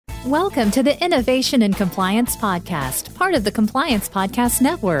Welcome to the Innovation and Compliance Podcast, part of the Compliance Podcast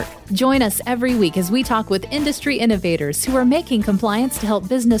Network. Join us every week as we talk with industry innovators who are making compliance to help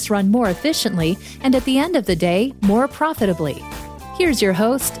business run more efficiently and, at the end of the day, more profitably. Here's your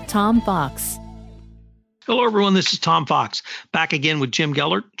host, Tom Fox. Hello, everyone. This is Tom Fox, back again with Jim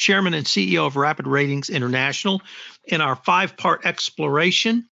Gellert, Chairman and CEO of Rapid Ratings International, in our five-part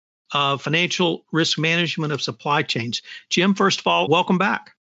exploration of financial risk management of supply chains. Jim, first of all, welcome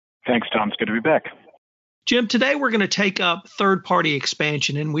back. Thanks, Tom. It's good to be back. Jim, today we're going to take up third-party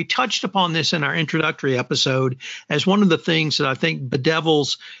expansion, and we touched upon this in our introductory episode as one of the things that I think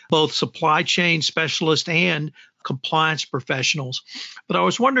bedevils both supply chain specialists and compliance professionals. But I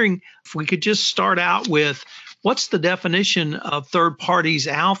was wondering if we could just start out with what's the definition of third parties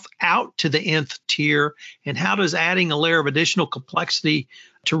out to the nth tier, and how does adding a layer of additional complexity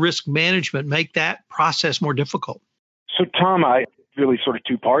to risk management make that process more difficult? So, Tom, really sort of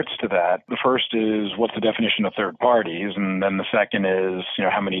two parts to that. The first is what's the definition of third parties, and then the second is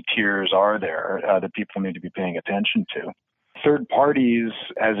how many tiers are there that people need to be paying attention to. Third parties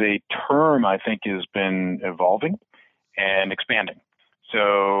as a term, I think, has been evolving and expanding.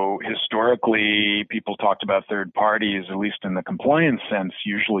 So historically, people talked about third parties, at least in the compliance sense,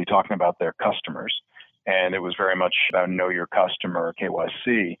 usually talking about their customers, and it was very much about know your customer,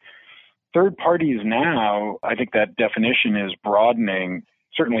 KYC. Third parties now, I think that definition is broadening,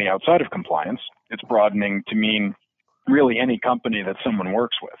 certainly outside of compliance. It's broadening to mean really any company that someone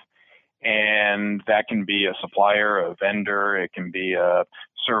works with. And that can be a supplier, a vendor, it can be a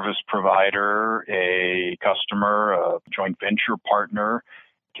service provider, a customer, a joint venture partner,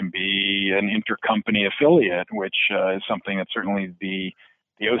 it can be an intercompany affiliate, which is something that certainly the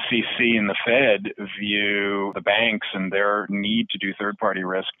OCC and the Fed view the banks and their need to do third-party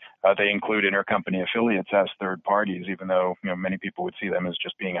risk. They include intercompany affiliates as third parties, even though many people would see them as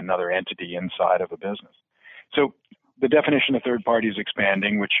just being another entity inside of a business. So the definition of third party is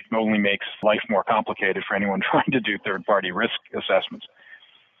expanding, which only makes life more complicated for anyone trying to do third-party risk assessments.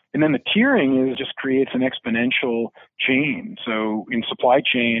 And then the tiering just creates an exponential chain. So in supply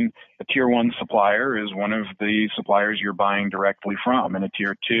chain, a tier one supplier is one of the suppliers you're buying directly from, and a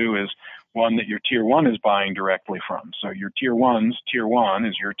tier two is one that your tier one is buying directly from. So your tier one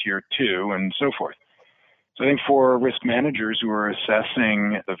is your tier two, and so forth. So I think for risk managers who are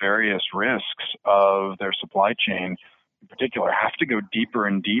assessing the various risks of their supply chain, in particular, have to go deeper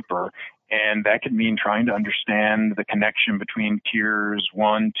and deeper. And that could mean trying to understand the connection between tiers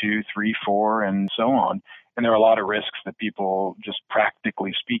 1, 2, 3, 4, and so on. And there are a lot of risks that people, just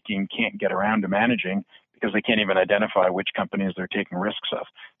practically speaking, can't get around to managing because they can't even identify which companies they're taking risks of.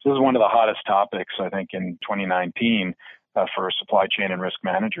 So this is one of the hottest topics, I think, in 2019 for supply chain and risk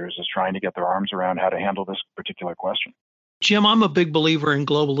managers, is trying to get their arms around how to handle this particular question. Jim, I'm a big believer in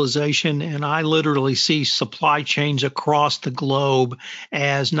globalization, and I literally see supply chains across the globe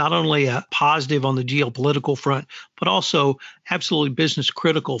as not only a positive on the geopolitical front, but also absolutely business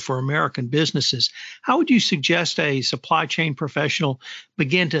critical for American businesses. How would you suggest a supply chain professional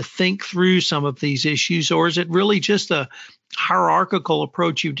begin to think through some of these issues, or is it really just a hierarchical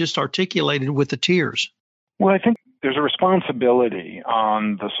approach you've just articulated with the tiers? Well, I think there's a responsibility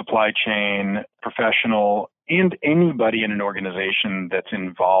on the supply chain professional and anybody in an organization that's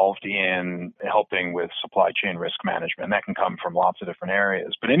involved in helping with supply chain risk management. That can come from lots of different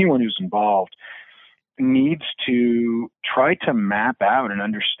areas, but anyone who's involved needs to try to map out and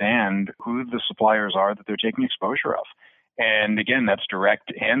understand who the suppliers are that they're taking exposure of. And again, that's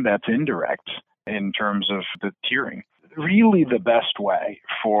direct and that's indirect in terms of the tiering. Really, the best way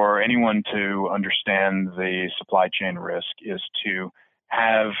for anyone to understand the supply chain risk is to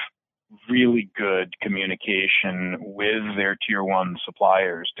have really good communication with their tier one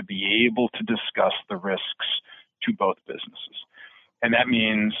suppliers to be able to discuss the risks to both businesses. And that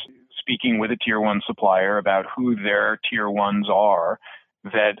means speaking with a tier one supplier about who their tier ones are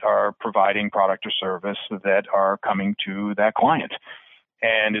that are providing product or service that are coming to that client.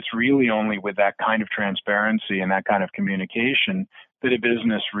 And it's really only with that kind of transparency and that kind of communication that a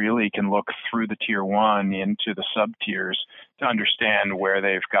business really can look through the tier one into the sub tiers to understand where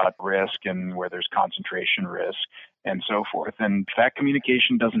they've got risk and where there's concentration risk and so forth. And if that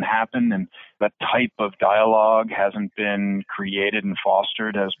communication doesn't happen and that type of dialogue hasn't been created and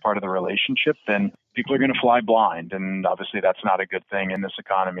fostered as part of the relationship, then people are going to fly blind. And obviously that's not a good thing in this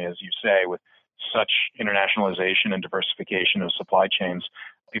economy, as you say, with such internationalization and diversification of supply chains.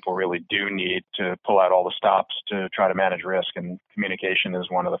 People really do need to pull out all the stops to try to manage risk, and communication is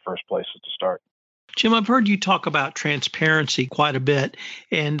one of the first places to start. Jim, I've heard you talk about transparency quite a bit,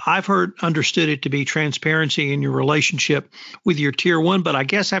 and I've understood it to be transparency in your relationship with your tier one. But I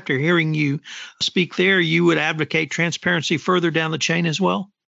guess after hearing you speak there, you would advocate transparency further down the chain as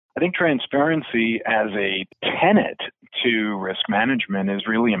well? I think transparency as a tenet to risk management is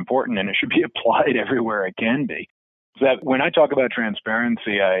really important, and it should be applied everywhere it can be. So that when I talk about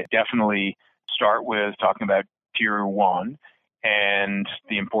transparency, I definitely start with talking about tier one and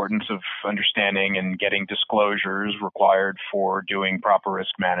the importance of understanding and getting disclosures required for doing proper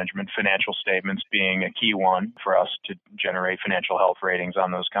risk management, financial statements being a key one for us to generate financial health ratings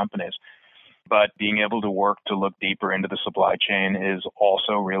on those companies. But being able to work to look deeper into the supply chain is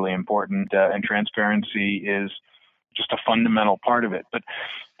also really important, and transparency is just a fundamental part of it. But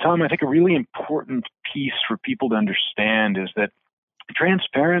Tom, I think a really important piece for people to understand is that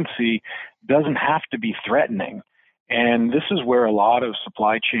transparency doesn't have to be threatening. And this is where a lot of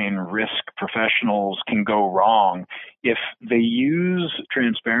supply chain risk professionals can go wrong. If they use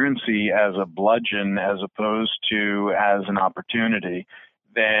transparency as a bludgeon as opposed to as an opportunity,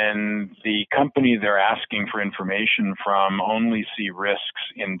 then the company they're asking for information from only see risks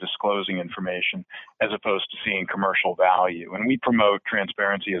in disclosing information as opposed to seeing commercial value. And we promote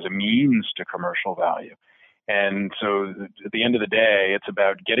transparency as a means to commercial value. And so at the end of the day, it's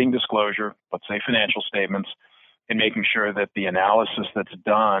about getting disclosure, let's say financial statements, and making sure that the analysis that's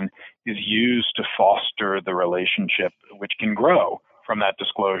done is used to foster the relationship, which can grow from that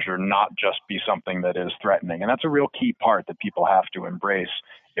disclosure, not just be something that is threatening. And that's a real key part that people have to embrace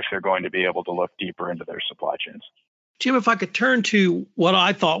if they're going to be able to look deeper into their supply chains. Jim, if I could turn to what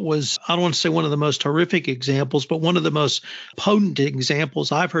I thought was, I don't want to say one of the most horrific examples, but one of the most potent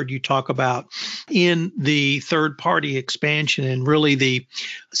examples I've heard you talk about in the third-party expansion and really the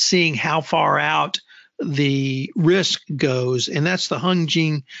seeing how far out the risk goes, and that's the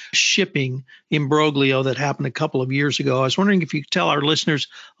Hanjin shipping imbroglio that happened a couple of years ago. I was wondering if you could tell our listeners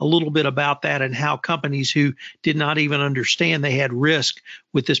a little bit about that and how companies who did not even understand they had risk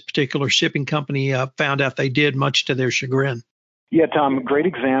with this particular shipping company found out they did, much to their chagrin. Yeah, Tom, great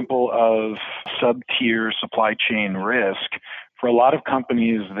example of sub-tier supply chain risk. For a lot of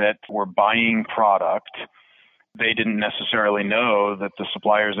companies that were buying product, they didn't necessarily know that the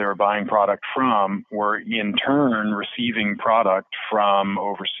suppliers they were buying product from were in turn receiving product from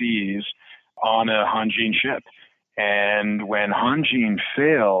overseas on a Hanjin ship. And when Hanjin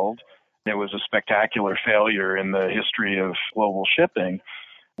failed, it was a spectacular failure in the history of global shipping.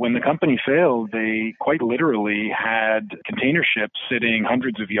 When the company failed, they quite literally had container ships sitting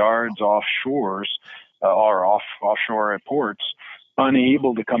hundreds of yards offshore at ports,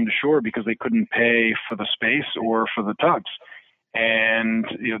 unable to come to shore because they couldn't pay for the space or for the tugs. And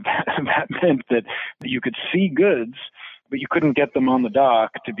that meant that you could see goods, but you couldn't get them on the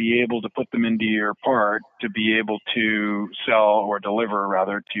dock to be able to put them into your part, to be able to sell or deliver,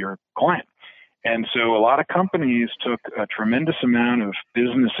 rather, to your client. And so a lot of companies took a tremendous amount of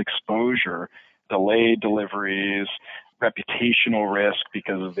business exposure, delayed deliveries, reputational risk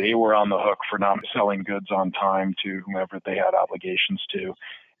because they were on the hook for not selling goods on time to whomever they had obligations to,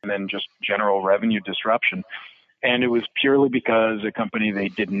 and then just general revenue disruption. And it was purely because a company they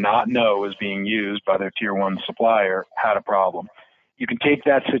did not know was being used by their tier one supplier had a problem. You can take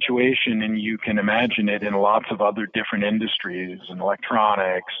that situation and you can imagine it in lots of other different industries, and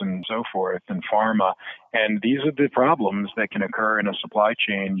electronics and so forth, and pharma. And these are the problems that can occur in a supply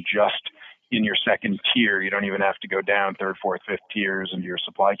chain just in your second tier. You don't even have to go down third, fourth, fifth tiers into your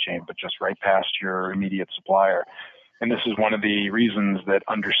supply chain, but just right past your immediate supplier. And this is one of the reasons that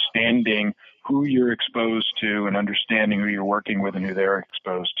understanding who you're exposed to and understanding who you're working with and who they're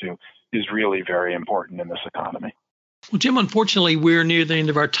exposed to is really very important in this economy. Well, Jim, unfortunately, we're near the end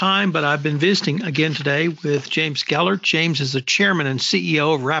of our time, but I've been visiting again today with James Gellert. James is the chairman and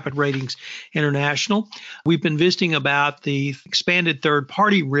CEO of Rapid Ratings International. We've been visiting about the expanded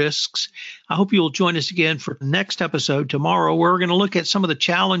third-party risks. I hope you'll join us again for the next episode tomorrow, where we're going to look at some of the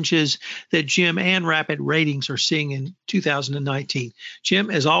challenges that Jim and Rapid Ratings are seeing in 2019. Jim,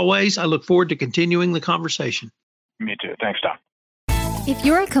 as always, I look forward to continuing the conversation. Me too. Thanks, Tom. If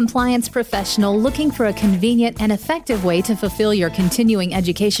you're a compliance professional looking for a convenient and effective way to fulfill your continuing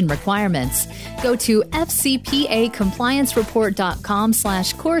education requirements, go to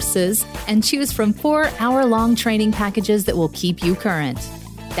fcpacompliancereport.com/courses and choose from 4 hour-long training packages that will keep you current.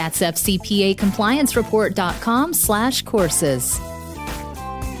 That's fcpacompliancereport.com/courses.